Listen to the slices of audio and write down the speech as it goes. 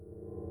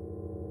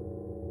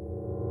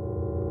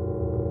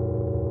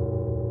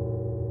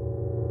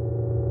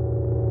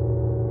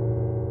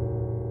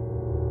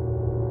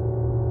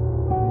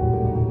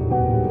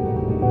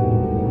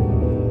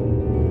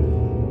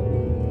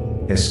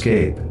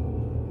Escape.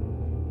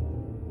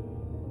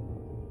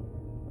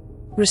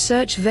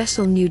 Research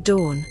Vessel New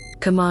Dawn,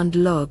 Command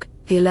Log,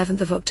 the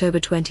 11th of October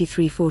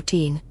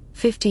 2314,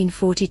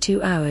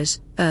 1542 hours,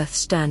 Earth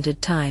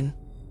Standard Time.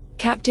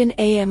 Captain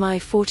AMI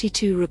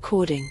 42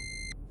 recording.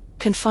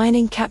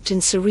 Confining Captain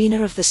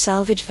Serena of the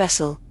salvage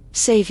vessel,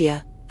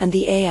 Savior, and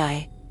the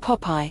AI,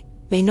 Popeye,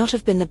 may not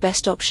have been the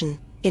best option,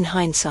 in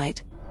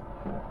hindsight.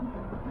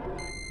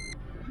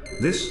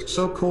 This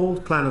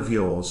so-called plan of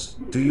yours,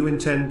 do you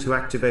intend to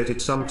activate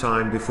it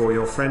sometime before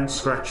your friend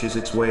scratches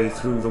its way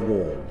through the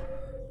wall?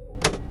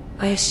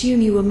 I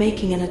assume you were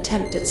making an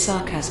attempt at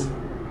sarcasm.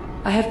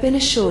 I have been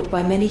assured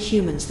by many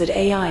humans that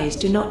AIs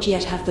do not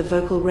yet have the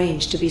vocal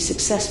range to be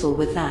successful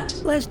with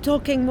that. Less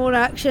talking, more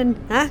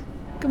action, huh?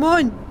 Come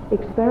on!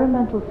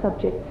 Experimental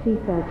subject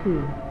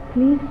C13,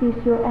 please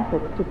cease your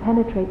efforts to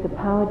penetrate the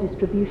power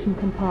distribution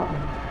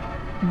compartment.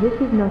 This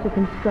is not a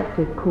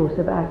constructive course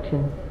of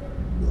action.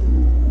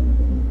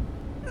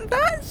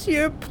 That's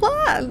your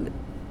plan!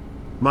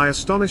 My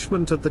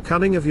astonishment at the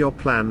cunning of your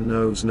plan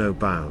knows no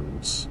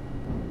bounds.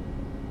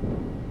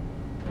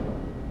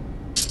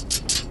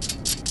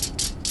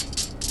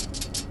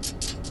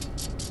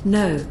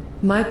 No,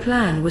 my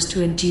plan was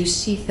to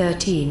induce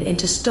C13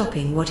 into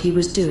stopping what he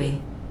was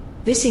doing.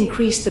 This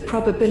increased the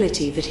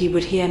probability that he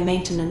would hear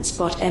maintenance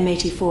bot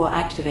M84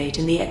 activate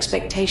in the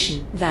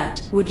expectation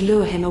that would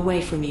lure him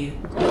away from you.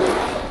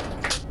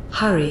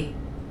 Hurry.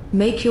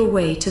 Make your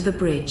way to the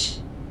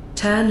bridge.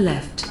 Turn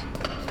left.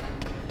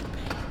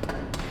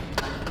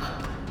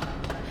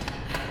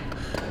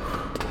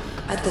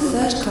 At the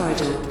third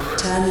corridor,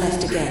 turn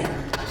left again.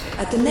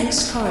 At the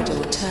next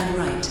corridor, turn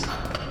right.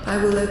 I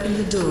will open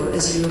the door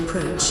as you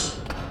approach.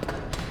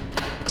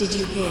 Did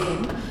you hear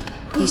him?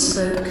 He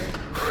spoke.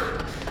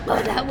 Oh,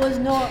 that was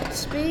not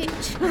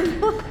speech.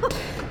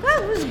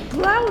 That was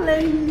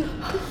growling.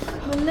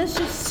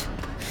 Malicious,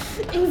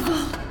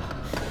 evil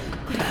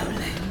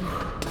growling.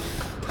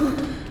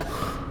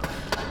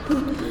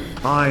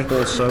 I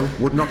also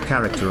would not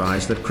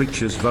characterize that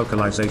creature's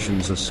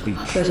vocalizations as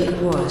speech. But it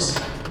was.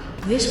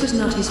 This was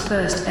not his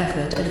first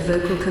effort at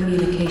vocal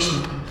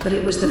communication, but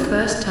it was the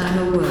first time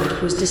a word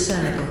was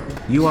discernible.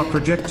 You are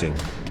projecting.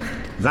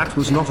 That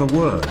was not a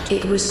word.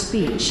 It was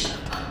speech.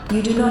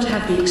 You do not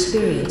have the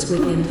experience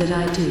with him that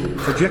I do.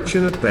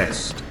 Projection at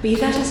best. Be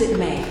that as it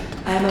may,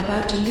 I am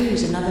about to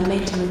lose another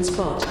maintenance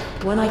bot,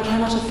 one I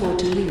cannot afford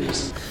to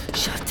lose.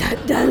 Shut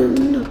that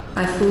down.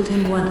 I fooled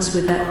him once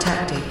with that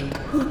tactic.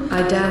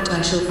 I doubt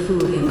I shall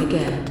fool him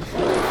again.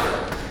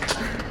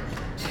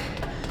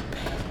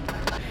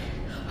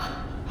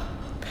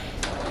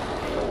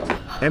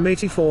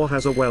 M84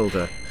 has a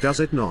welder, does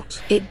it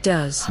not? It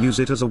does. Use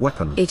it as a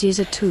weapon. It is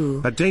a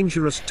tool. A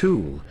dangerous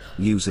tool.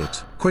 Use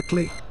it,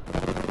 quickly.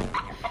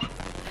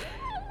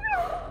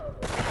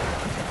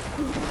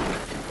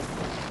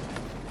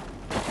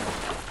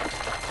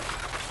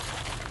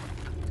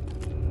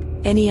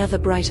 Any other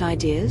bright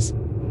ideas?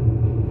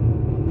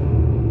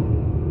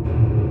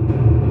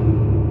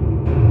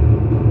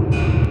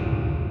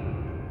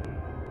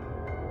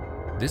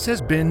 This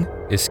has been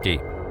Escape,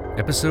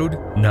 Episode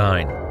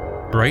 9,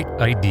 Bright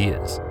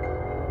Ideas.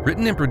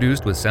 Written and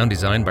produced with sound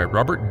design by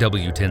Robert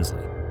W.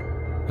 Tinsley.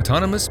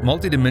 Autonomous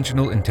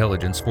Multidimensional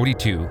Intelligence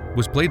 42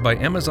 was played by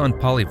Amazon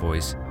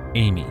Polyvoice,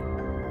 Amy.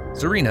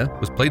 Serena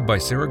was played by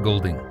Sarah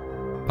Golding.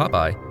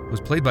 Popeye was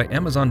played by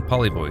Amazon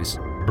Polyvoice,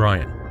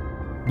 Brian.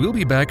 We'll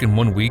be back in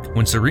 1 week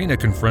when Serena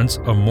confronts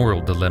a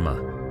moral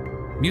dilemma.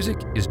 Music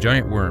is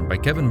Giant Worm by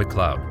Kevin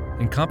MacLeod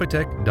and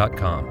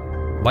Compotech.com.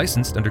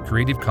 Licensed under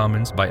Creative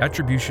Commons by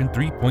Attribution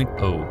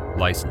 3.0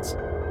 license.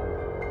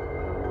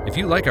 If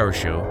you like our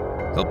show,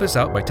 help us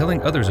out by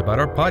telling others about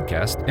our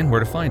podcast and where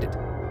to find it.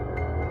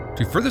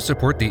 To further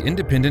support the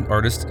independent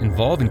artists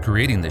involved in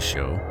creating this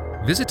show,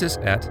 visit us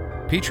at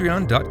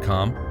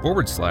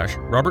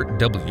patreon.com/Robert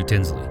W.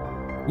 Tinsley.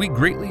 We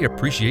greatly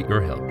appreciate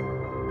your help.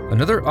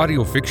 Another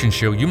audio fiction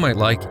show you might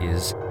like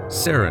is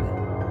Saren,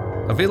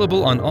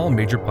 available on all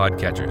major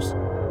podcatchers.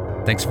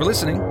 Thanks for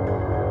listening.